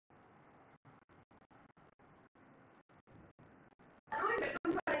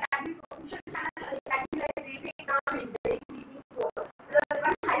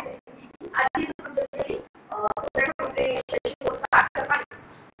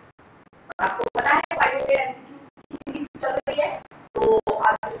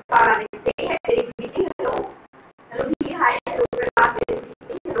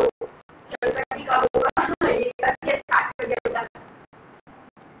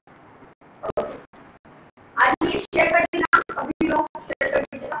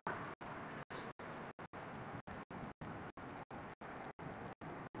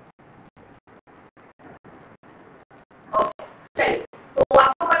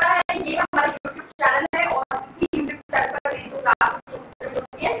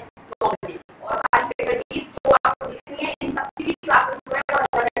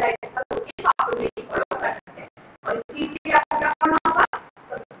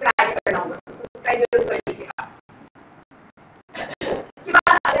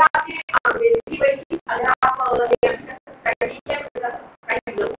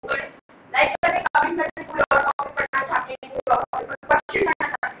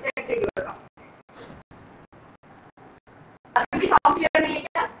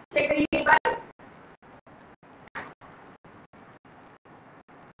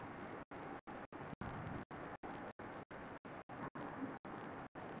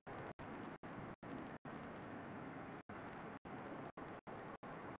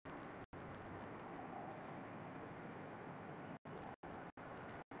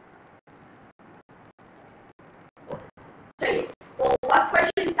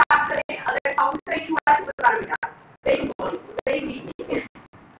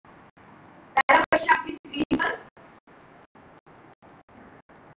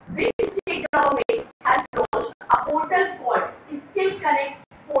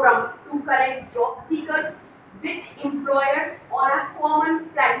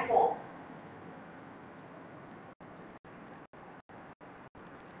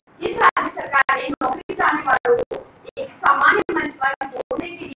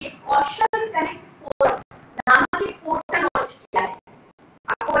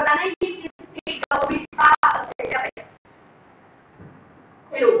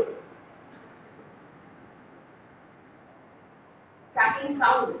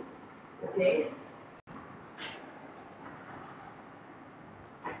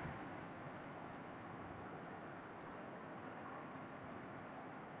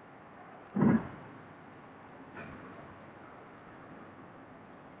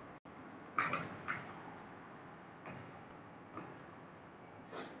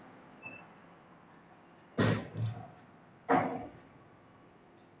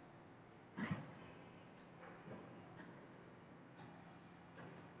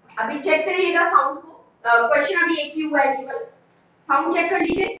अभी चेक करिएगा साउंड को। क्वेश्चन अभी एक ही हुआ है केवल, साउंड चेक कर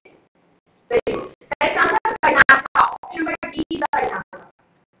लीजिए। Very good. Correct answer Karnataka, option number D is the correct answer.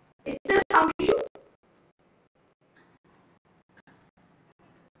 Is this sound issue?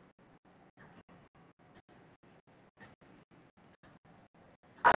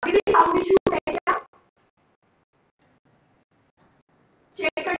 अभी भी साउंड इशू है क्या?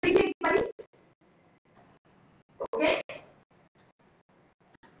 चेक कर लीजिए एक बार। ओके,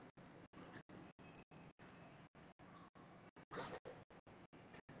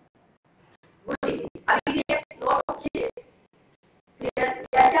 अभी ये नोट कीजिए। क्या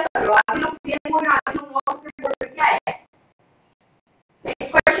क्या कर रहे हो आप लोग? क्लियर बोल रहे हैं आप लोग, नोट में बोल रहे क्या है?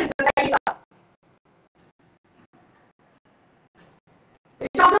 नेक्स्ट क्वेश्चन बताइएगा।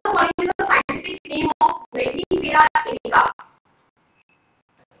 Which of the following is the scientific name of Ventivera indica?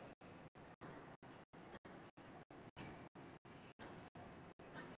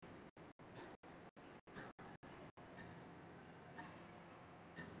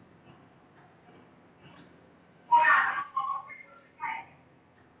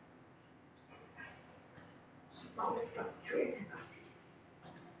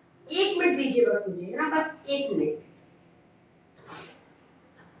 एक मिनट दीजिए बस मुझे, है ना, बस एक मिनट।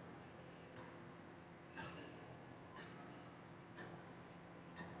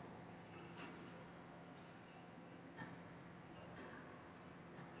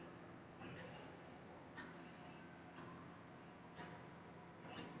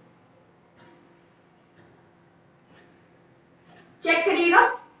 चेक करिएगा।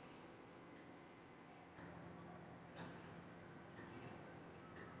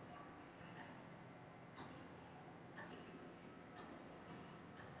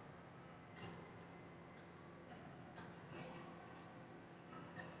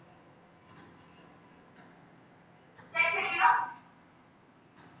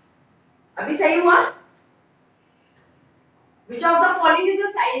 अभी सही हुआ? Which of the following is the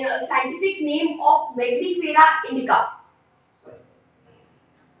scientific name of Magnifera indica?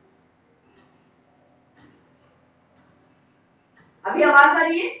 अभी आवाज आ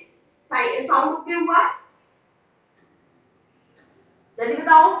रही है? साउंड ओके हुआ? जल्दी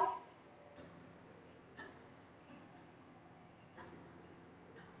बताओ।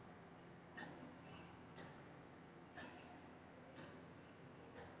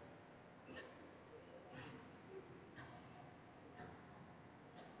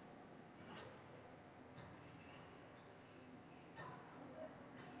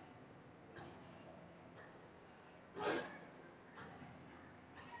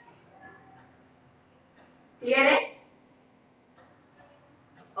 क्लियर है?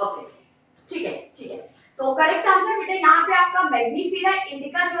 ओके, ठीक है, ठीक है। तो करेक्ट आंसर बेटा यहाँ पे आपका मैग्नीफेरा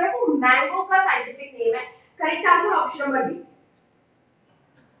इंडिका जो है वो मैंगो का साइंटिफिक नेम है। Correct answer option number B.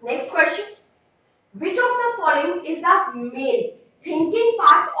 Next question, which of the following is the main thinking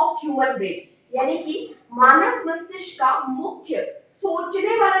part of human brain? यानी कि मानव मस्तिष्क का मुख्य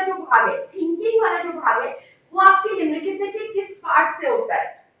सोचने वाला जो भाग है, थिंकिंग वाला जो भाग है, वो आपके निम्नलिखित में से किस पार्ट से होता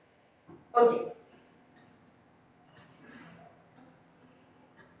है? ओके,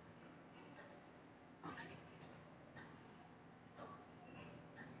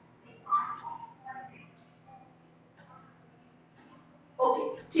 ओके,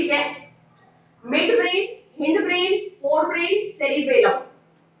 ठीक है। Mid brain, hind brain, fore brain, cerebellum.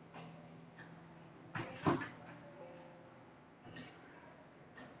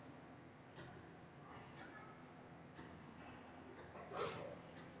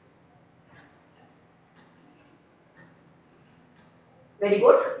 Very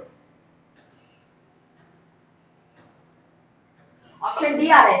good, option D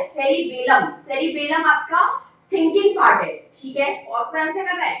आ रहा है सेरिबेलम। सेरिबेलम आपका थिंकिंग पार्ट है, ठीक है। और कोई आंसर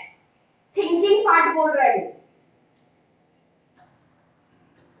कर रहा है? थिंकिंग पार्ट बोल रहा है।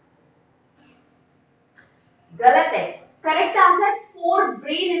 गलत है। Correct answer fore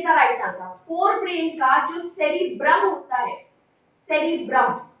brain is the right answer. Fore brain का जो सेरिब्रम होता है,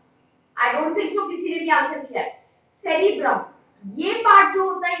 cerebrum, I don't think so किसी ने भी आंसर किया है। सेरिब्रम, ये पार्ट जो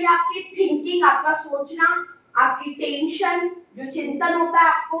होता है ये आपकी थिंकिंग, आपका सोचना, आपकी टेंशन, जो चिंतन होता है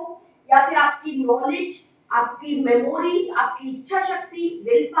आपको, या फिर आपकी नॉलेज, आपकी मेमोरी, आपकी इच्छा शक्ति,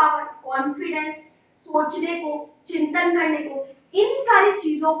 विल पावर, कॉन्फिडेंस, सोचने को, चिंतन करने को, इन सारी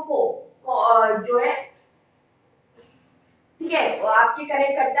चीजों को जो है, ठीक है, वो आपके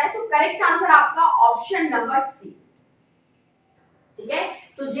करेक्ट करता है। तो करेक्ट आंसर आपका ऑप्शन नंबर सी, ठीक है।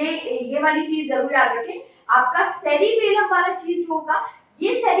 तो ये वाली चीज जरूर याद रखें, आपका सेरिबेलम वाला चीज जो होगा,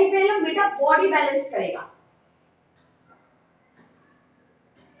 ये सेरिबेलम बेटा बॉडी बैलेंस करेगा।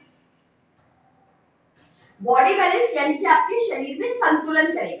 बॉडी बैलेंस यानी कि आपके शरीर में संतुलन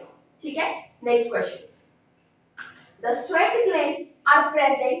करेगा, ठीक है। Next question, the sweat glands are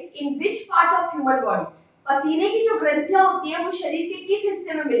present in which part of human body? पसीने की जो ग्रंथियां होती है वो शरीर के किस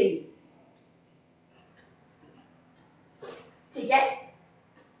हिस्से में मिलेंगी? ठीक है,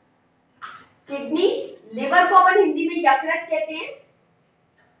 किडनी, लिवर को अपन हिंदी में यकृत कहते हैं,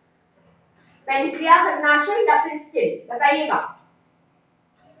 पेनक्रियास, अग्नाशय, या फिर स्किन? बताइएगा।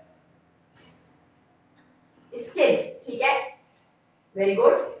 स्किन, ठीक है, वेरी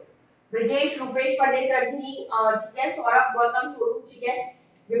गुड। ब्रिजेश, रूपेश, पंडित, रजनी, ठीक है, सौरभ, गौतम, सोनू, ठीक है,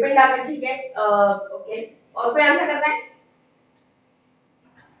 विपिन डागर, ठीक है, ओके। और कोई आंसर करना है?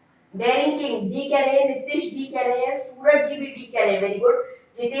 डेरिंग किंग डी कह रहे हैं, नितिश डी कह रहे हैं, सूरज जी भी डी कह रहे हैं, very good.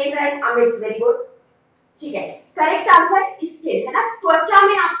 Jitendra and Amit, very good, ठीक है। करेक्ट आंसर स्किन है ना, त्वचा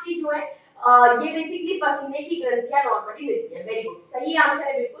में आपकी जो है ये बेसिकली पसीने की ग्रंथियां नॉर्मली मिलती है, वेरी गुड, सही आंसर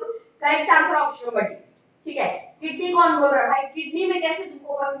है बिल्कुल। Correct answer option number D, ठीक है। किडनी कौन बोल रहा है भाई? किडनी में कैसे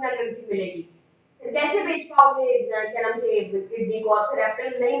तुमको पसीना ग्रंथि मिलेगी? फिर कैसे बेच पाओगे क्या नाम से किडनी को, और फिर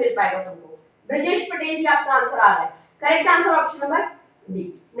एप्पल नहीं मिल पाएगा तुमको। ब्रजेश पटेल जी आपका आंसर आ रहा है। Correct answer option number D.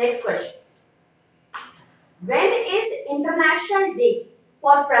 Next question, when is international day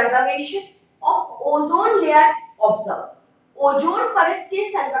for preservation of ozone layer observed? Ozone परत के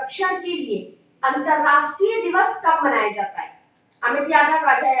संरक्षण के लिए अंतरराष्ट्रीय दिवस कब मनाया जाता है? अमित यादव,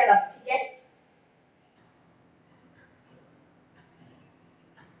 राजा यादव, ठीक है।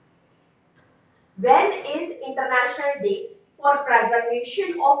 When is international day for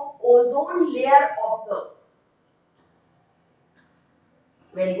preservation of ozone layer observed?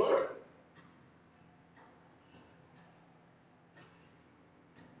 Very good.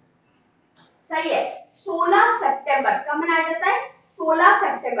 सही है, 16 सितंबर। कब मनाया जाता है? 16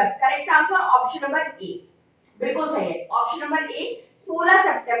 सितंबर। Correct answer option number A, बिल्कुल सही है, ऑप्शन नंबर ए 16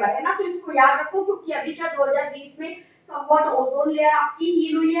 सितंबर है ना। तो इसको याद रखो, क्योंकि अभी क्या 2020 में समवॉट ओजोन लेयर आपकी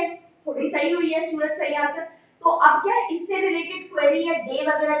हील हुई है, थोड़ी सही हुई है। सूरज, सही आंसर। तो अब क्या इससे रिलेटेड क्वेरी या डे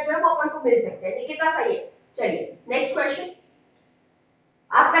वगैरह जो है वो अपन को मिल सकते हैं। निकिता सही है। चलिए नेक्स्ट क्वेश्चन,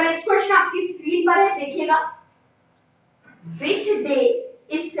 आपका नेक्स्ट क्वेश्चन आपकी स्क्रीन पर है, देखिएगा। Which day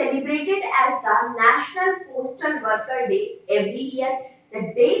is celebrated as the National Postal Worker Day every year? The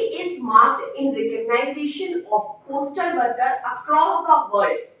day is marked in recognition of postal worker across the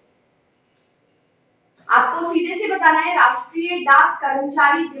world. आपको सीधे से बताना है राष्ट्रीय डाक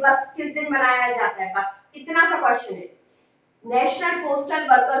कर्मचारी दिवस किस दिन मनाया जाता है, बस इतना सा क्वेश्चन है। नेशनल पोस्टल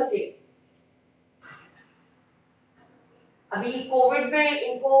वर्कर्स डे, अभी कोविड में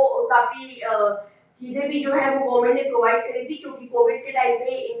इनको काफी चीजें भी जो है वो गवर्नमेंट ने प्रोवाइड करी थी, क्योंकि कोविड के टाइम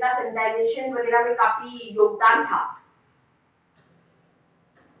पे इनका सैनिटाइजेशन वगैरह में काफी योगदान था।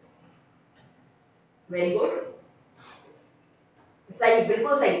 वेरी गुड, सही,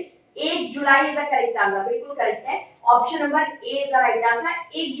 बिल्कुल सही। 1 जुलाई इज द करेक्ट आंसर, बिल्कुल करेक्ट है। Option number A is the right answer.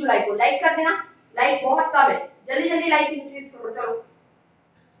 1 जुलाई को लाइक कर देना, लाइक बहुत कम है, जल्दी जल्दी लाइक इंक्रीज करो। चलो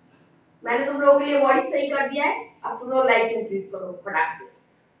मैंने तुम लोगों के लिए वॉइस सही कर दिया है, अब तुम लोग लाइक इंक्रीज करो फटाक से।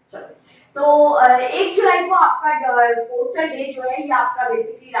 चलो तो 1 जुलाई को आपका पोस्टल डे जो है, ये आपका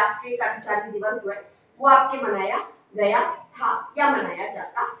बेसिकली राष्ट्रीय कर्मचारी दिवस जो है वो आपके मनाया गया था या मनाया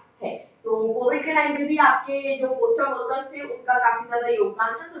जाता है। तो कोविड के टाइम में भी आपके जो पोस्टल वर्कर्स थे उनका काफी ज्यादा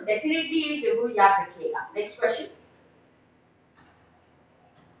योगदान था, तो डेफिनेटली ये जरूर याद रखिएगा। Next question,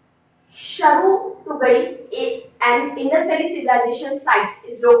 Sharu Tugai, an Indus Valley civilization site,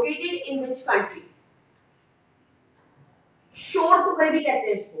 is located in which country? शोर तुगई भी कहते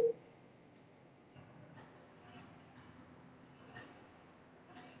हैं इसको।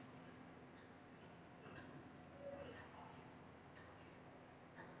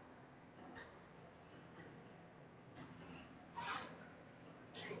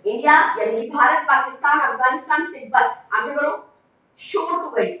 इंडिया यानी कि भारत, पाकिस्तान, अफगानिस्तान, तिब्बत, आगे करो। शोर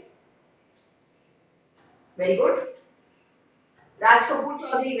तुगई, very good. Raj Kapoor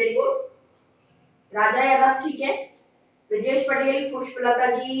Chaudhary, very good. राजा यादव, ठीक है। ब्रजेश पटेल, पुष्पलता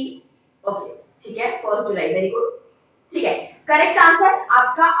जी, ओके ठीक है। 1 जुलाई, वेरी गुड, ठीक है। करेक्ट आंसर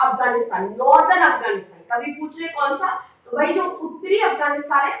आपका अफगानिस्तान, नॉर्दर्न अफगानिस्तान। कभी पूछ रहे कौन सा, तो भाई जो उत्तरी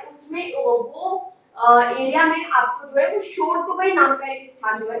अफगानिस्तान है उसमें वो एरिया में आपको जो है वो शोर तुगई नाम का एक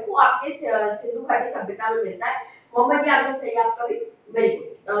स्थान जो है वो आपके सिंधु घाटी सभ्यता में मिलता है। मोहम्मद जी आंसर सही है आपका भी, वेरी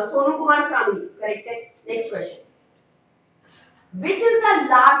गुड। सोनू कुमार सामी, करेक्ट है। Next question, which is the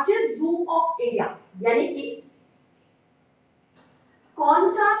largest zoo of India, यानी कि कौन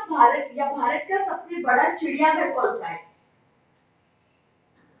सा भारत या भारत का सबसे बड़ा चिड़ियाघर कौन सा है?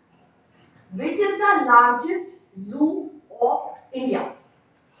 Which is the largest zoo of India,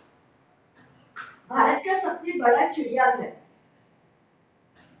 Bharat का सबसे बड़ा चिड़ियाघर।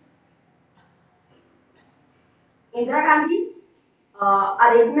 इंदिरा गांधी,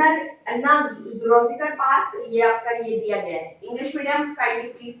 अरेगनर अन्ना जूलॉजिकल पार्क, ये आपका ये दिया गया है। English medium, kindly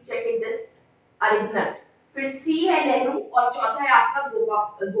please check in this. अरेगनर, फिर सी है नेहरू, और चौथा है आपका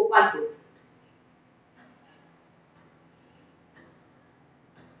गोपालपुर।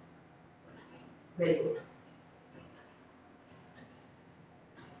 वेरी गुड,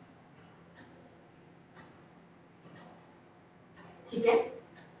 ठीक है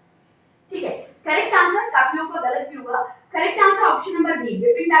ठीक है। करेक्ट आंसर, काफी लोगों का गलत भी होगा। Correct answer option number B,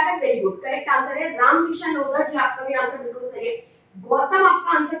 Vipin टाकर, very good, correct answer है। रामकिशन लोधर जी, आपका भी आंसर बिल्कुल सही है। गौतम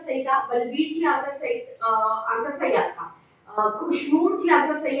आपका आंसर सही था। बलबीर जी आंसर सही, आंसर सही आपका। खुशनूर जी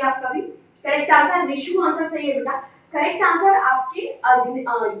आंसर सही है आपका भी, करेक्ट आंसर। रिशु आंसर सही है बेटा। करेक्ट आंसर आपके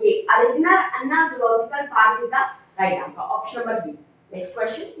ये अरेगनर अन्ना जूलॉजिकल पार्क का right answer, option number B. Next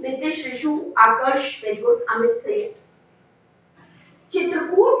question, Nitish, Rishu, आकर्ष, very good, Amit सही है।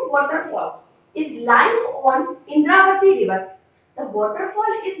 Chitrakoot waterfall is lying on Indravati River. The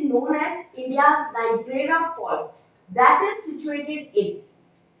waterfall is known as India's Niagara Falls that is situated in.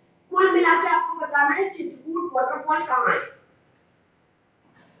 कुल मिला के आपको बताना है चित्रकूट वाटरफॉल कहाँ है।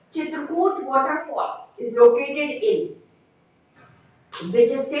 Chitrakoot waterfall is located in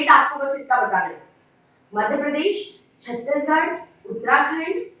which state, आपको बस इतना बताना है। मध्य प्रदेश, छत्तीसगढ़,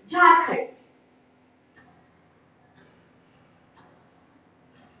 उत्तराखंड, झारखंड।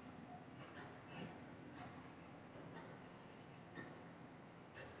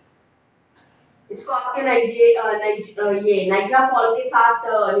 इसको आपके ये नाइग्रा फॉल के साथ,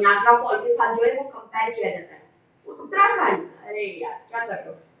 नियाग्रा फॉल के साथ जो है वो कंपेयर किया जाता है। उत्तराखंड, अरे यार क्या कर रहे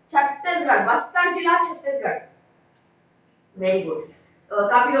हो। छत्तीसगढ़, बस्तर जिला, छत्तीसगढ़, वेरी गुड।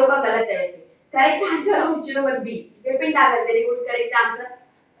 काफी लोगों का गलत है वैसे। Correct answer option number B, Vipin टाकर, very good, correct answer.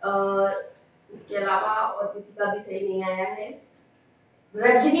 इसके अलावा और किसी का भी सही नहीं आया है।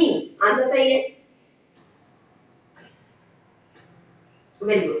 रजनी आंसर सही है।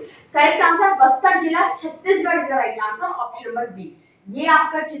 Very good, correct answer Bastar जिला छत्तीसगढ़ का right answer option number B. ये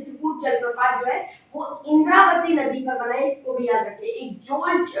आपका चित्रकूट जलप्रपात जो है वो इंद्रावती नदी पर बना है, इसको भी याद रखिए। एक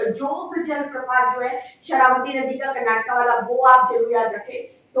जोग जलप्रपात जो है शरावती नदी का कर्नाटका वाला, वो आप जरूर याद रखें।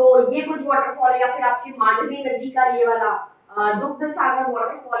 तो ये कुछ वाटरफॉल है, या फिर आपकी मांडवी नदी का ये वाला दुग्ध सागर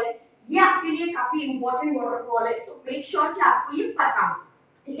वाटरफॉल है, ये आपके लिए काफी इंपॉर्टेंट वाटरफॉल है, तो मेक श्योर कि आपको ये पता हो,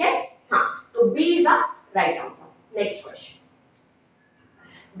 ठीक है। हाँ, तो B is the right answer. Next question,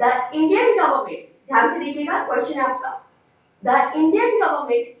 the Indian government, ध्यान से देखिएगा क्वेश्चन है आपका, the Indian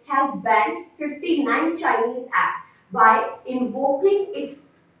government has banned 59 Chinese act by invoking it's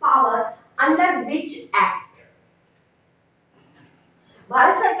power under which act.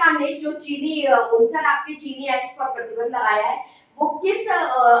 Bharat सरकार ने जो चीनी 59 आपके चीनी एक्ट पर प्रतिबंध लगाया है, वो किस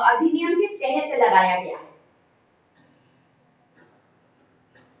अधिनियम के तहत लगाया गया है?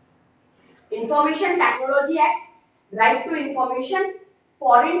 Information technology act, right to information,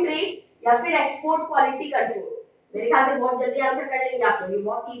 foreign trade, या फिर एक्सपोर्ट क्वालिटी कंट्रोल। मेरे ख्याल से बहुत जल्दी आंसर कर लेंगे आप लोग, ये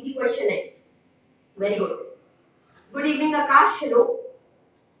बहुत इजी क्वेश्चन है। वेरी गुड, गुड इवनिंग आकाश, hello.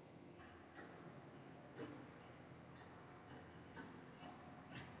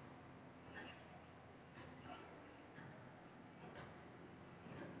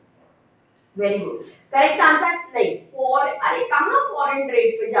 Very good, correct answer नहीं, अरे कहां फॉरेन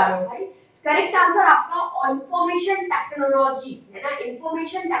ट्रेड पे जा रहे हो भाई। करेक्ट आंसर आपका इंफॉर्मेशन टेक्नोलॉजी है ना,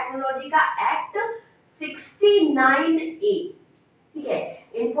 इंफॉर्मेशन टेक्नोलॉजी का एक्ट 69A, ठीक है।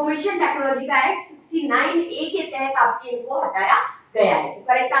 इंफॉर्मेशन टेक्नोलॉजी का एक्ट 69A के तहत आपके इनको हटाया गया है। तो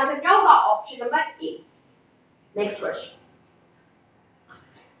करेक्ट आंसर क्या होगा? Option number A. Next question,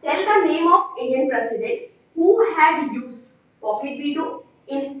 tell the name of Indian president who had used pocket veto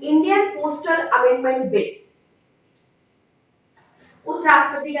in Indian postal amendment bill. उस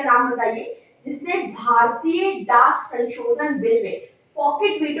राष्ट्रपति का नाम बताइए जिसने भारतीय डाक संशोधन बिल में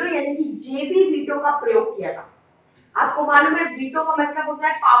पॉकेट वीटो यानी कि जेबी वीटो का प्रयोग किया था। आपको मालूम है वीटो का मतलब होता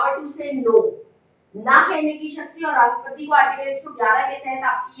है पावर टू से नो, ना कहने की शक्ति, और राष्ट्रपति को आर्टिकल 111 के तहत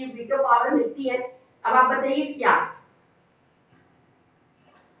आपकी ये वीटो पावर मिलती है। अब आप बताइए क्या?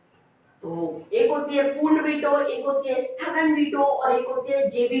 तो एक होती है पूर्ण वीटो, एक होती है स्थगन वीटो, और एक होती है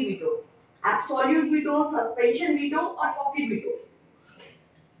जेबी veto, absolute veto, suspension veto और पॉकेट वीटो।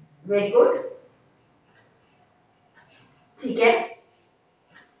 वेरी गुड, ठीक है,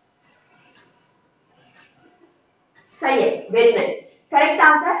 सही है, वेरी नाइस। करेक्ट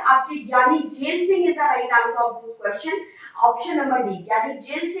आंसर आपके ज्ञानी jail Singh is the right answer of this question, option number D. ज्ञानी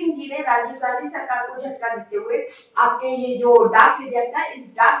जेल सिंह जी ने राजीव गांधी सरकार को झटका देते हुए आपके ये जो डाक विधेयक था, इस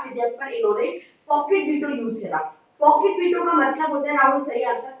डाक विधेयक पर इन्होंने पॉकेट वीटो यूज किया। पॉकेट वीटो का मतलब होता है, राहुल सही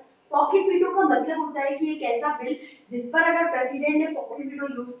आंसर, पॉकेट वीटो का मतलब होता है कि एक ऐसा बिल जिस पर अगर प्रेसिडेंट ने पॉकेट वीटो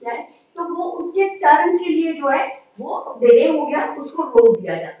यूज किया है तो वो उसके टर्म के लिए जो है वो डिले हो गया, उसको रोक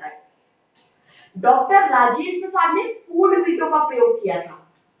दिया जाता है। डॉक्टर राजेंद्र प्रसाद ने पूर्ण वीटो का प्रयोग किया था।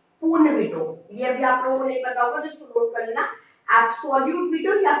 पूर्ण वीटो, ये अभी आप लोगों को नहीं पता होगा, जिसको नोट कर लेना, एब्सोल्यूट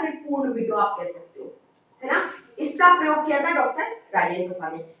वीटो या फिर पूर्ण वीटो आप कह सकते हो, है ना। इसका प्रयोग किया था डॉक्टर राजेंद्र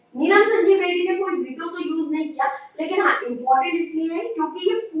प्रसाद ने। नीलम संजीव रेड्डी ने कोई वीटो तो यूज नहीं किया, लेकिन हाँ इंपॉर्टेंट इसलिए है क्योंकि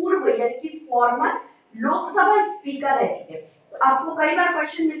ये पूर्व यानी कि फॉर्मर लोकसभा स्पीकर रह चुके हैं। तो आपको कई बार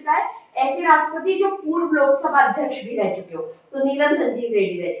क्वेश्चन मिलता है ऐसे राष्ट्रपति जो पूर्व लोकसभा अध्यक्ष भी रह चुके हो, तो नीलम संजीव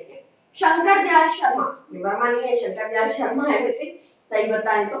रेड्डी रह चुके हैं। शंकर दयाल शर्मा, ये वर्मा नहीं है, शंकर दयाल शर्मा है वैसे, सही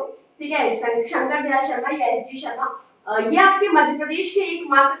बताएं तो, ठीक है, शंकर दयाल शर्मा या एस डी शर्मा, ये आपके मध्य प्रदेश के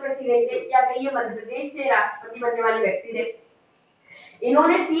एकमात्र प्रेसिडेंट थे, या कहिए मध्य प्रदेश से राष्ट्रपति बनने वाले व्यक्ति थे।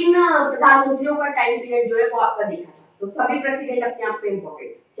 इन्होंने 3 प्रधानमंत्रियों का टाइम पीरियड जो है वो आपका देखा था, तो सभी प्रेसिडेंट अपने आप में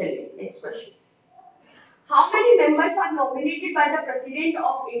इंपॉर्टेंट। चलिए next question, how many members are nominated by the president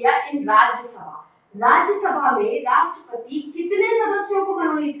of India in Rajya Sabha. Rajya Sabha में राष्ट्रपति कितने सदस्यों को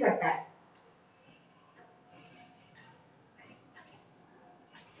मनोनीत करता है?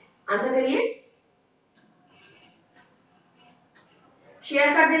 आंसर करिए,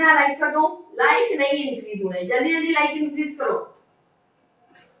 शेयर कर देना, लाइक कर दो, लाइक नहीं इंक्रीज हो रहे, जल्दी जल्दी लाइक इंक्रीज करो।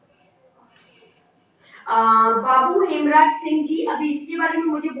 बाबू हेमराज सिंह जी, अभी इसके बारे में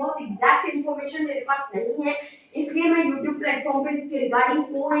मुझे बहुत एग्जैक्ट इंफॉर्मेशन मेरे पास नहीं है, इसलिए मैं यूट्यूब प्लेटफॉर्म पे इसके रिगार्डिंग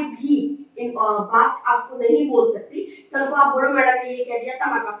कोई भी बात आपको नहीं बोल सकती। कल को आप बोलो मैडम ने ये कह दिया था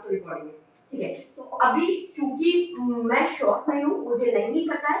हमारे पास तो रिकॉर्डिंग है, ठीक है। तो अभी चूंकि मैं शॉर्ट में हूँ, मुझे नहीं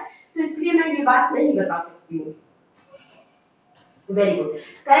पता है, तो इसलिए मैं ये बात नहीं बता सकती हूँ। वेरी गुड,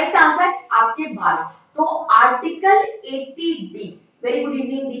 करेक्ट आंसर आपके 12। तो article 80D, very good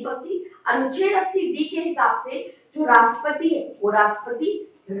evening Deepak ji, अनुच्छेद 80D के हिसाब से जो राष्ट्रपति है वो राष्ट्रपति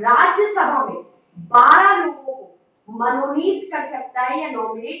राज्यसभा में 12 लोगों को मनोनीत कर सकता है या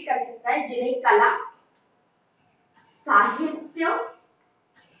नॉमिनेट कर सकता है, जिन्हें कला, साहित्य,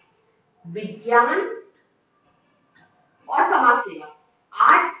 विज्ञान और समाज सेवा,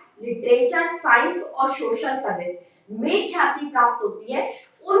 आर्ट, लिटरेचर, साइंस और सोशल सर्विस में ख्याति प्राप्त होती है,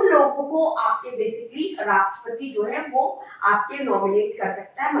 उन लोगों को आपके बेसिकली राष्ट्रपति जो है वो आपके नॉमिनेट कर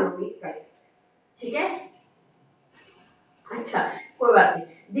सकता है, मनोनीत कर सकता है। ठीक है, अच्छा कोई बात नहीं।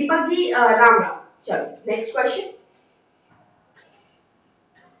 दीपक जी राम राम। चलो next question.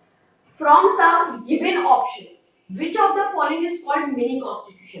 From the given option which of the following is called mini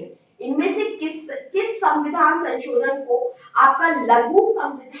constitution, इनमें से किस संविधान संशोधन को आपका लघु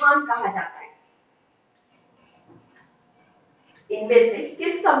संविधान कहा जाता है? इनमें से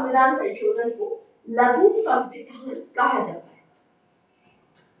किस संविधान संशोधन को लघु संविधान कहा जाता है?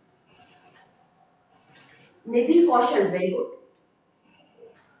 निधि कौशल, वेरी गुड।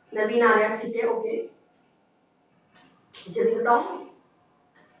 नवीन आर्या, ठीक है, ओके, जल्दी बताओ।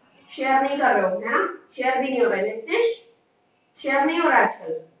 शेयर नहीं कर रहे हो, है ना? शेयर भी नहीं हो रहा है। नीतीश, शेयर नहीं हो रहा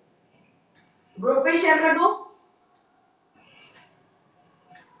आजकल, ग्रुप पे शेयर कर दो।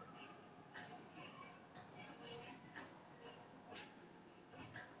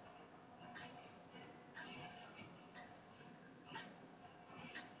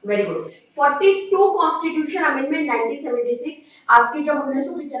 Very good. 42 कॉन्स्टिट्यूशन अमेंडमेंट 1976, आपकी जब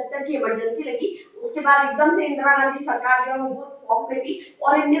 1975 की इमरजेंसी लगी उसके बाद एकदम से इंदिरा गांधी सरकार जो है वो फॉर्म में थी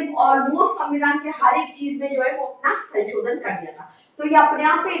और इनने ऑलमोस्ट संविधान के हर एक चीज में जो है वो अपना संशोधन कर दिया था। तो ये अपने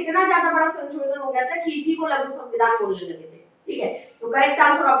आप में इतना ज्यादा बड़ा संशोधन हो गया था कि इसी को लघु संविधान बोलने लगे थे। ठीक है, तो correct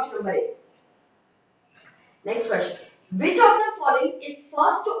answer option number A. Next question, which of the following is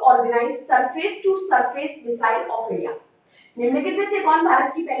first organized surface to surface missile of India? निम्नलिखित में से कौन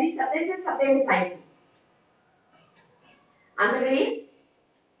भारत की पहली सतह से सतह मिसाइल थी? आंसर करिए।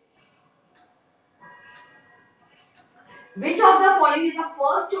 Which of the following is the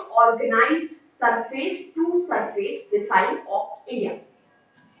first organized surface to surface missile of India?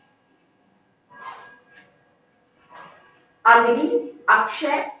 अग्नि,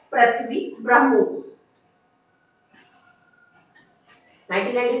 अक्षय, पृथ्वी, ब्रह्मोस।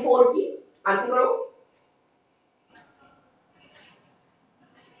 1994 की, आंसर करो।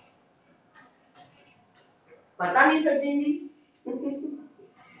 पता नहीं सचिन जी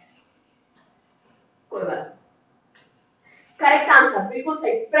कोई बात। करेक्ट आंसर बिल्कुल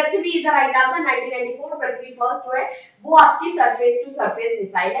सही, पृथ्वी is the right answer. 1994 Prithvi first जो है वो आपकी सरफेस टू सरफेस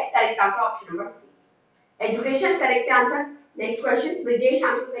मिसाइल है। Correct answer option number C. Education correct answer. Next question, Brijesh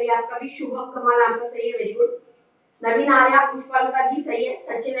answer सही है आपका भी, शुभम कमाल आंसर सही है, वेरी गुड। नवीन आर्या, पुष्पलता जी सही है,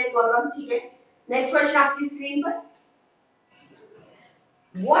 सचिन एंड गौतम ठीक है। नेक्स्ट क्वेश्चन आपकी स्क्रीन पर,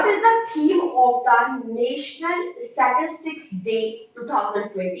 what is the theme of the National Statistics Day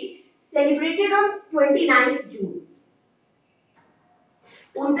 2020 celebrated on 29th June?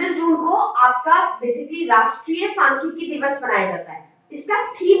 29 जून को आपका बेसिकली राष्ट्रीय सांख्यिकी दिवस मनाया जाता है, इसका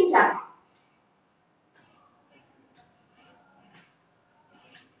थीम क्या था?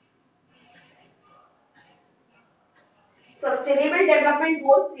 Sustainable development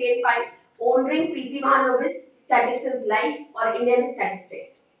goal 3 and 5, honouring PC महानोबिस, statistics is life और इंडियन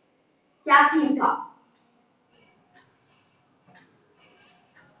स्टैटिस्टिक्स, क्या थीम था?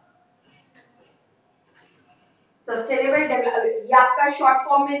 सस्टेनेबल डेवलपमेंट, ये आपका शॉर्ट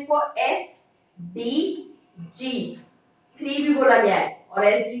फॉर्म में इसको SDG 3 भी बोला गया है और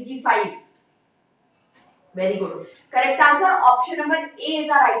SDG 5। Very good, correct answer option number A is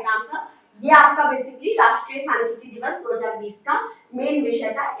the right answer. ये आपका बेसिकली राष्ट्रीय सांख्यिकी दिवस 2020 का मेन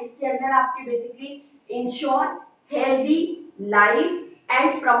विषय था। इसके अंदर आपके basically ensure healthy life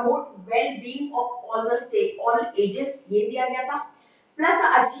and promote well being of all the state all ages, ये दिया गया था। Plus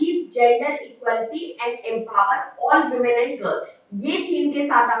achieve gender equality and empower all women and girls, ये थीम के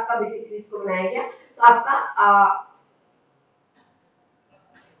साथ आपका बेसिकली इसको बनाया गया। तो आपका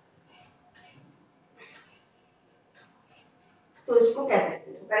तो इसको कह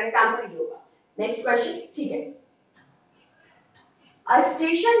सकते हैं, करेक्ट आंसर ये होगा। नेक्स्ट क्वेश्चन, ठीक है, अ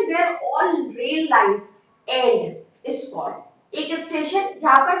station where all rail lines and is called, एक स्टेशन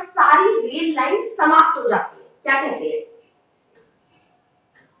जहां पर सारी रेल लाइन समाप्त हो जाती है, क्या कहते हैं?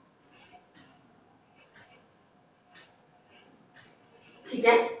 ठीक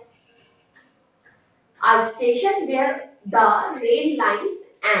है, a station where the rail lines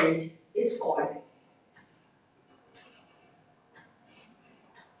end is called,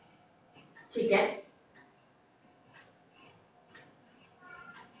 ठीक है,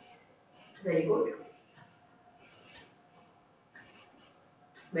 वेरी गुड,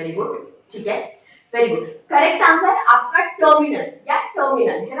 वेरी गुड, ठीक है, वेरी गुड। करेक्ट आंसर आपका टर्मिनल या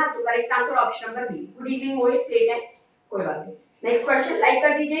टर्मिनल है ना, तो correct answer option number B. Good evening मोहित, लेट है कोई बात नहीं। नेक्स्ट क्वेश्चन, लाइक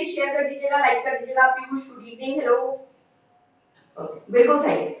कर दीजिए, शेयर कर दीजिएगा, लाइक कर दीजिएगा। Piyush good evening, hello, okay बिल्कुल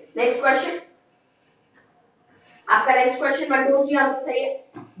सही। नेक्स्ट क्वेश्चन, आपका नेक्स्ट क्वेश्चन मंडोज जी आंसर सही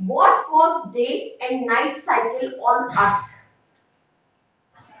है। What cause day and night cycle on earth?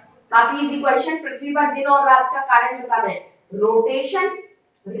 काफी इजी क्वेश्चन, पृथ्वी पर दिन और रात का कारण बताना है। Rotation,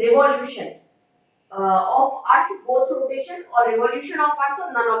 revolution of earth, both rotation और रिवॉल्यूशन ऑफ अर्थ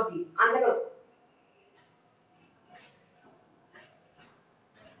और नन ऑफ दी। आंसर करो।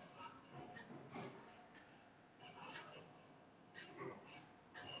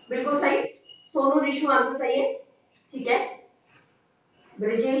 बिल्कुल सही, सोनू रिशु आंसर सही है, ठीक है।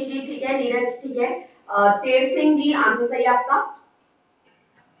 ब्रजेश जी ठीक है, नीरज ठीक है, तेज सिंह जी आंसर सही आपका,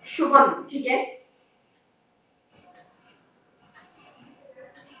 शुभम ठीक है,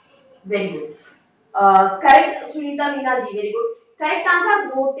 very good. Correct Sunita Meena ji, very good. Correct answer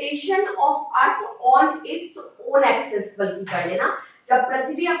rotation of earth on its own axis, बल्कि कर लेना। जब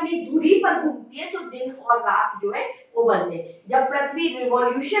पृथ्वी अपनी धुरी पर घूमती है तो दिन और रात जो है वो बनते हैं। जब पृथ्वी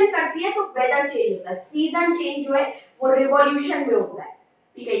रिवॉल्यूशन करती है तो वेदर चेंज होता है, सीजन चेंज जो है वो रिवॉल्यूशन में होता है,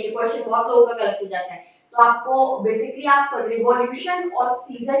 ठीक है। ये क्वेश्चन बहुत लोगों का गलत हो जाता है, तो आपको बेसिकली आप रिवॉल्यूशन और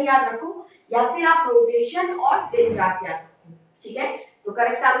सीजन याद रखो या फिर आप रोटेशन और दिन रात याद रखो, ठीक है। तो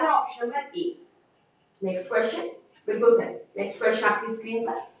correct answer option number A. Next question, बिल्कुल सही। नेक्स्ट क्वेश्चन आपकी स्क्रीन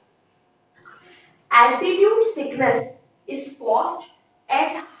पर, altitude sickness is caused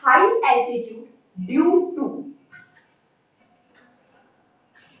at high altitude due to.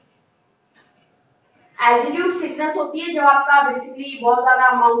 Altitude sickness होती है जब आपका बेसिकली बहुत ज्यादा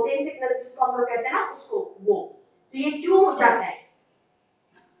माउंटेन सिकनेस जिसको हम लोग कहते हैं ना उसको, वो तो ये क्यों हो जाता है?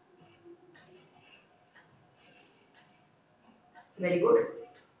 वेरी गुड,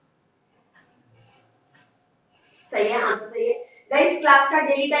 सही है, आंसर सही है। गाइस क्लास का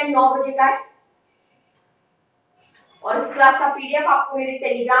डेली टाइम 9 बजे का है और इस क्लास का पीडीएफ आपको मेरे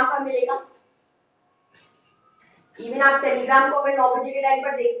टेलीग्राम पर मिलेगा। इवन आप टेलीग्राम को अगर 9 बजे के टाइम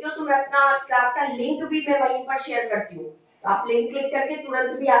पर देखते हो तो मैं अपना क्लास का लिंक भी मैं वहीं पर शेयर करती हूँ, तो आप लिंक क्लिक करके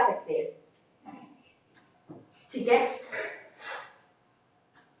तुरंत भी आ सकते हैं, ठीक है।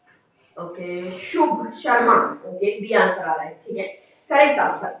 ओके, शुभ शर्मा, ओके बी आंसर आ रहा है, ठीक है, करेक्ट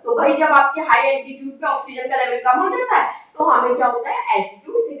आंसर। तो भाई जब आपके हाई एल्टीट्यूड पे ऑक्सीजन का लेवल कम हो जाता है तो हमें क्या होता है?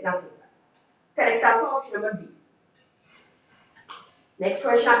 एल्टीट्यूड सिकनेस होता है। Correct answer option number B. Next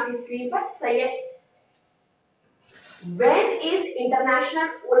question आपकी स्क्रीन पर, सही है। When is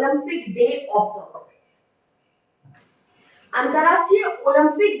International Olympic Day observed? अंतरराष्ट्रीय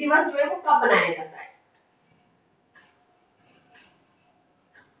ओलंपिक दिवस जो है वो कब मनाया जाता है?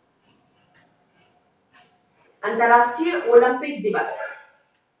 अंतरराष्ट्रीय ओलंपिक दिवस,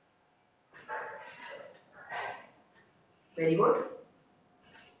 वेरी गुड।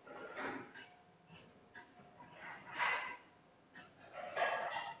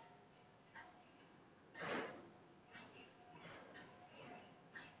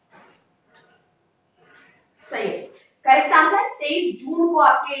 सही है, करेक्ट आंसर 23 जून को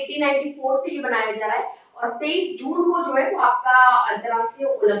आपके 1894 से ये बनाया जा रहा है और 23 जून को जो है वो आपका अंतरराष्ट्रीय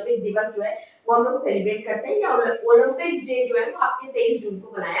ओलंपिक दिवस जो है वो हम लोग सेलिब्रेट करते हैं, या ओलंपिक्स डे जो है वो आपके 23 जून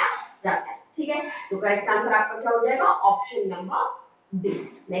को मनाया जाता है, ठीक है। तो करेक्ट आंसर आपका क्या हो जाएगा? Option number D.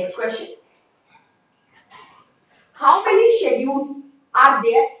 Next question, how many schedules are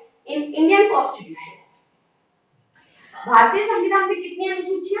there in Indian constitution? भारतीय संविधान में कितनी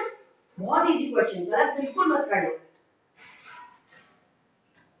अनुसूचियां? बहुत इजी क्वेश्चन, गलत बिल्कुल मत करना।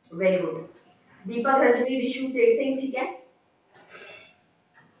 वेरी गुड, दीपक, रजनी, रिशु, तेज सिंह, ठीक है,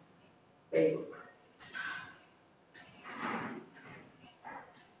 वेरी गुड।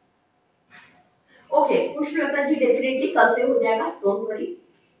 ओके, पुष्पलता जी डेफिनेटली कल से हो जाएगा, डोंट वरी,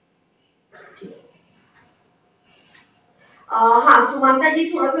 ठीक है। हाँ सुमंता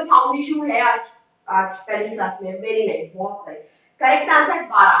जी, थोड़ा सा साउंड इशू है आज आज पहली क्लास में, वेरी नाइस, बहुत सही। करेक्ट आंसर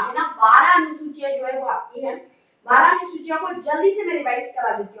 12 है ना, 12 अनुसूचियां जो है वो आपकी है। 12 अनुसूचियों को जल्दी से मैं रिवाइज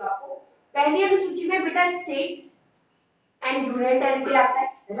करा देती हूँ आपको। पहली अनुसूची में बेटा स्टेट एंड यूनियन टेरिटरी आता है,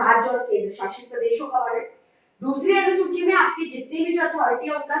 राज्य और केंद्र शासित प्रदेशों का वर्णन। दूसरी अनुसूची में आपकी जितनी भी जो अथॉरिटी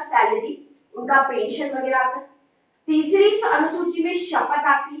है उनका सैलरी, उनका पेंशन वगैरह आता है। तीसरी अनुसूची में शपथ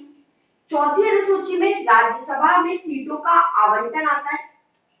आती है। चौथी अनुसूची में राज्यसभा में सीटों का आवंटन आता है,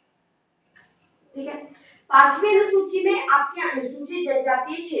 ठीक है। पांचवी अनुसूची में आपके अनुसूचित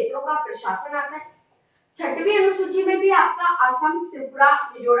जनजातीय क्षेत्रों का प्रशासन आता है। छठवीं अनुसूची में भी आपका असम, त्रिपुरा,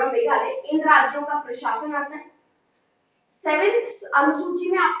 मिजोरम, मेघालय इन राज्यों का प्रशासन आता है। सेवेंथ अनुसूची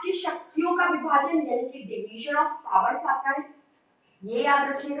में आपकी शक्तियों का विभाजन यानी कि डिवीजन ऑफ पावर्स आता है, ये याद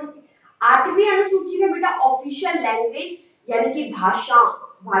रखिएगा। आठवीं अनुसूची में बेटा ऑफिशियल लैंग्वेज यानी कि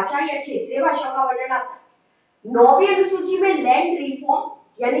भाषा या क्षेत्रीय भाषाओं का वर्णन आता है। नौवीं अनुसूची में लैंड रिफॉर्म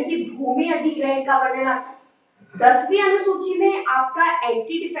यानी कि भूमि अधिग्रहण का वर्णन आता है। 10वीं अनुसूची में आपका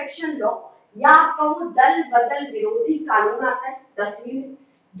एंटी डिफेक्शन लॉ या आपका वो दल बदल विरोधी कानून आता है 10वीं में।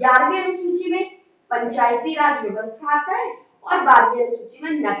 11वीं अनुसूची में पंचायती राज व्यवस्था आता है और 12वीं अनुसूची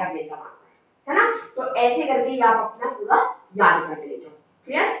में नगर निगम आता है ना। तो ऐसे करके आप अपना पूरा याद कर लीजिए।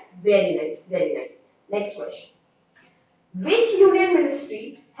 Clear? Very nice, very nice. Next question, which union ministry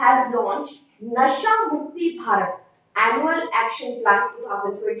has launched नशा मुक्ति भारत annual action plan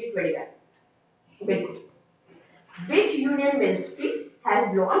 2020-21? बिल्कुल, which union ministry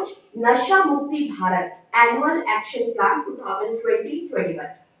has launched नशा मुक्ति भारत annual action plan 2020-21?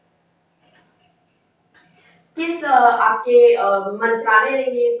 किस आपके मंत्रालय ने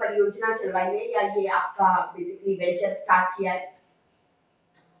ये परियोजना चलवाई है या ये आपका बेसिकली वेंचर स्टार्ट किया है?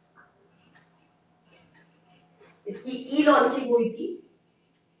 इसकी ई लॉन्चिंग हुई थी।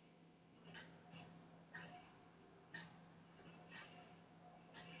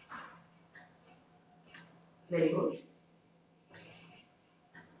 वेरी गुड,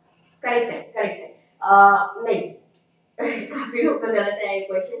 करेक्ट है, करेक्ट है। नहीं काफी लोग का गलत है ये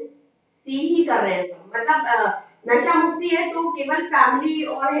क्वेश्चन, सी ही कर रहे हैं सब। मतलब नशा मुक्ति है तो केवल फैमिली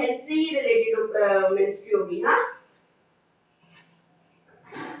और हेल्थ से ही रिलेटेड मिनिस्ट्री होगी। हाँ,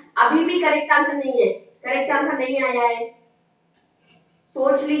 अभी भी करेक्ट आंसर नहीं है, करेक्ट आंसर नहीं आया है,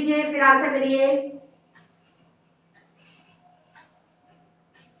 सोच लीजिए फिर आंसर करिए।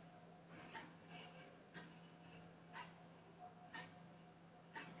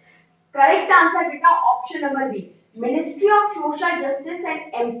 करेक्ट आंसर बेटा option number B, ministry of social justice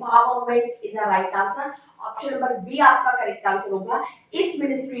and empowerment is the right answer. Option number B आपका करेक्ट आंसर होगा। इस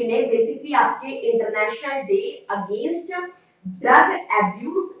मिनिस्ट्री ने बेसिकली आपके international day against drug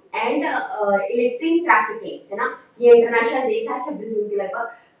abuse and electric trafficking है ना, ये इंटरनेशनल डे था 26 जून के लगभग,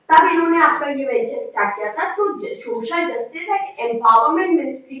 तब इन्होंने आपका ये वेंचर स्टार्ट किया था। तो social justice and empowerment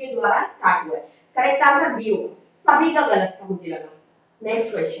ministry के द्वारा स्टार्ट हुआ है। करेक्ट आंसर बी होगा, सभी का गलत था मुझे लगा।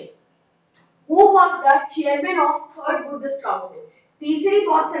 Next question, Who was the chairman of Third Buddhist Council? तीसरी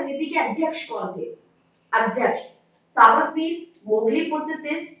बौद्ध समिति के अध्यक्ष कौन थे? अध्यक्ष सावकवीर, मोगलीपुत्र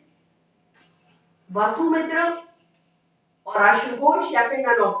तिस, वसुमित्र और अशुघोष या फिर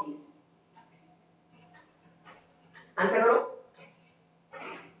नन ऑफ दीज? आंसर करो।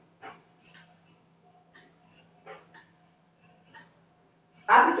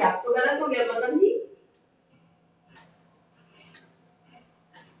 आप क्या तो गलत हो गया गौतम जी?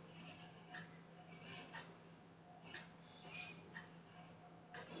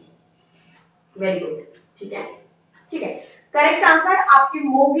 वेरी गुड, ठीक है, ठीक है। करेक्ट आंसर आपके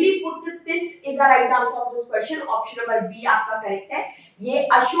मोगलीपुत्र तिस is the right answer of this question. Option number B आपका करेक्ट है। ये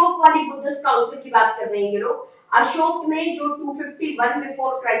अशोक वाली बुद्धिस्ट काउंसिल की बात कर रहे हैं ये लोग। अशोक ने जो 251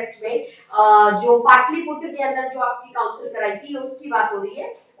 बिफोर क्राइस्ट में जो पाटलिपुत्र के अंदर जो आपकी काउंसिल कराई थी उसकी बात हो रही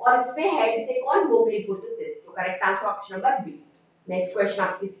है, और इसमें हेड थे कौन? मोगलीपुत्र तिस। तो correct answer option number B. Next question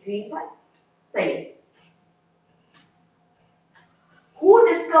आपकी स्क्रीन पर सही है। Who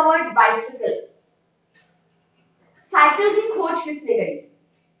discovered bicycle? साइकिल की खोज किसने करी?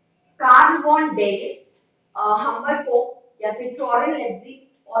 कार्ल वॉन डेलिस, हम्बरकोक या फिर टॉरेन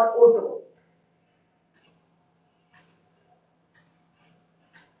लेप्जिग और ओटो?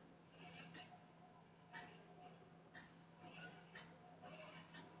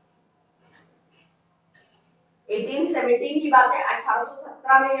 एटीन 17 की बात है,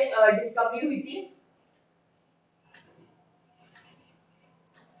 1817 में डिस्कवरी हुई थी।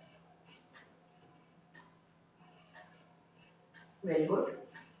 वेरी गुड,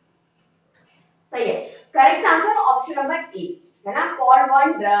 सही है। Correct answer option number A है ना, Karl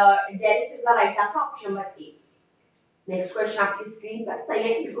von Dallas is the right answer, option number A. Next question आपकी स्क्रीन पर सही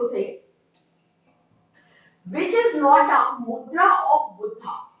है, बिल्कुल सही है। Which is not a mudra of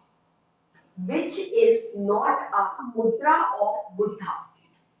Buddha? Which is not a mudra of Buddha?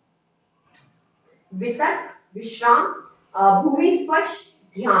 वितर्क, विश्राम, भूमि स्पर्श,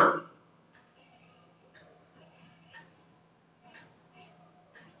 ध्यान?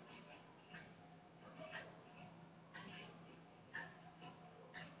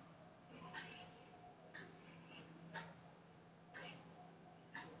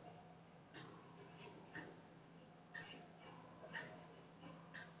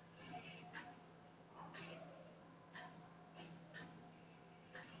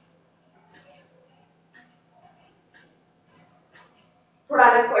 थोड़ा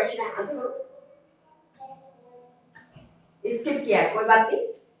अलग क्वेश्चन है, आंसर करो। स्किप किया है, कोई बात नहीं।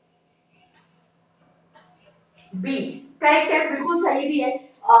 बी करेक्ट है, बिल्कुल सही भी है।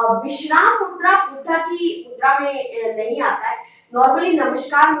 विश्राम मुद्रा बुद्धा की मुद्रा में नहीं आता है। नॉर्मली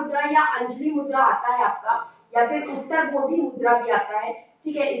नमस्कार मुद्रा या अंजलि मुद्रा आता है आपका, या फिर उत्तर बोधि मुद्रा भी आता है।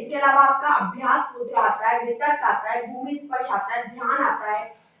 ठीक है। इसके अलावा आपका अभ्यास मुद्रा आता है, वितर्क आता है, भूमि स्पर्श आता है, ध्यान आता है,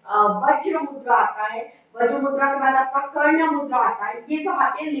 वज्र मुद्रा आता है, वज्र मुद्रा के बाद आपका कर्ण मुद्रा आता है, ये सब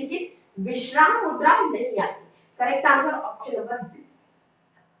आते हैं, लेकिन विश्राम मुद्रा नहीं आती। Correct answer option number B.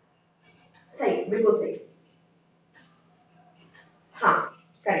 सही, बिल्कुल सही। हाँ,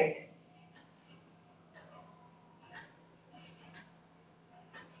 करेक्ट।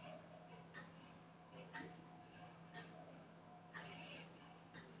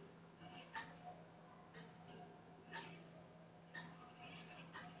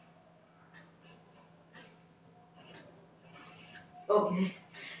 ओके,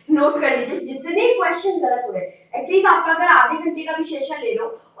 नोट कर लीजिए जितने क्वेश्चन गलत हो रहे हैं। एटलीस्ट आप अगर आधे घंटे का भी सेशन ले लो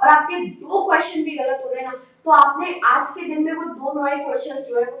और आपके 2 क्वेश्चन भी गलत हो रहे हैं ना, तो आपने आज के दिन में वो 2 नए क्वेश्चन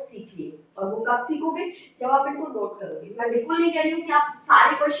जो है वो सीख लिए। और वो कब सीखोगे? जब आप इनको नोट करोगे। मैं बिल्कुल नहीं कह रही हूँ कि आप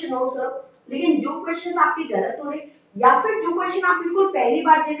सारे क्वेश्चन नोट करो, लेकिन जो क्वेश्चन आपके गलत हो रहे हैं या फिर जो क्वेश्चन आप बिल्कुल पहली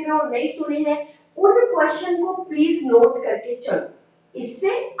बार देख रहे हो और नहीं सुने हैं, उन क्वेश्चन को प्लीज नोट करके चलो।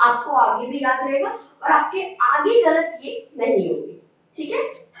 इससे आपको आगे भी याद रहेगा और आपके आगे गलत ये नहीं होगी। ठीक है,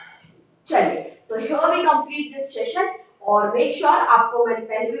 चलिए, तो here we complete this session. और मेक श्योर, आपको मैंने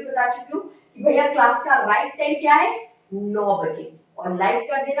पहले भी बता चुकी हूँ कि भैया क्लास का राइट टाइम क्या है, 9 बजे, और लाइक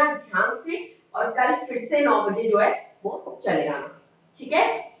कर देना ध्यान से, और कल फिर से 9 बजे जो है वो चलेगा। ठीक है।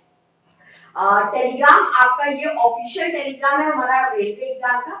 टेलीग्राम आपका ये ऑफिशियल टेलीग्राम है हमारा रेलवे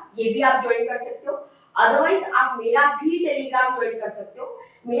एग्जाम का, ये भी आप ज्वाइन कर सकते हो। अदरवाइज आप मेरा भी टेलीग्राम ज्वाइन कर सकते हो।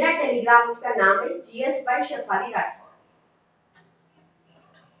 मेरा टेलीग्राम का नाम है जीएस बाय शेफाली राठौर।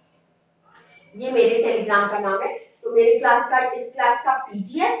 ये मेरे टेलीग्राम का नाम है। तो मेरे क्लास का, इस क्लास का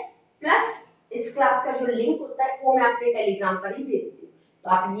पीडीएफ प्लस इस क्लास का जो लिंक होता है वो मैं अपने टेलीग्राम पर ही भेजती हूँ। तो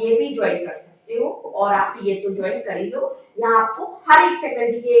आप ये भी ज्वाइन कर सकते हो, और आप ये तो ज्वाइन कर ही लो। यहाँ आपको हर एक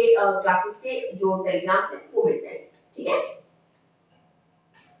फैकल्टी के क्लासेस के जो टेलीग्राम है वो मिल जाएंगे। ठीक है।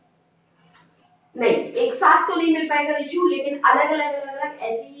 नहीं, एक साथ तो नहीं मिल पाएगा इशू, लेकिन अलग अलग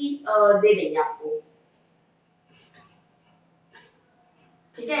ऐसे ही दे देंगे आपको।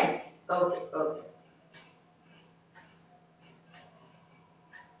 ठीक है। ओके ओके,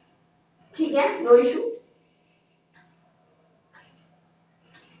 ठीक है, नो इशू।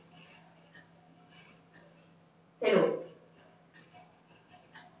 हेलो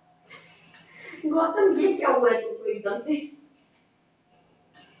गौतम, ये क्या हुआ है तुमको एकदम से?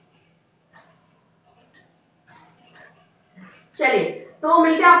 चलिए, तो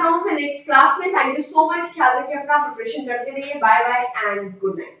मिलते हैं आप लोगों से नेक्स्ट क्लास में। Thank you so much. ख्याल रखिए अपना, प्रिपरेशन करते रहिए। Bye bye and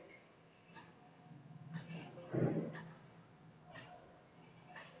good night.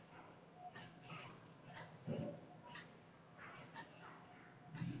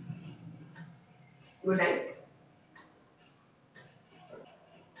 Good night.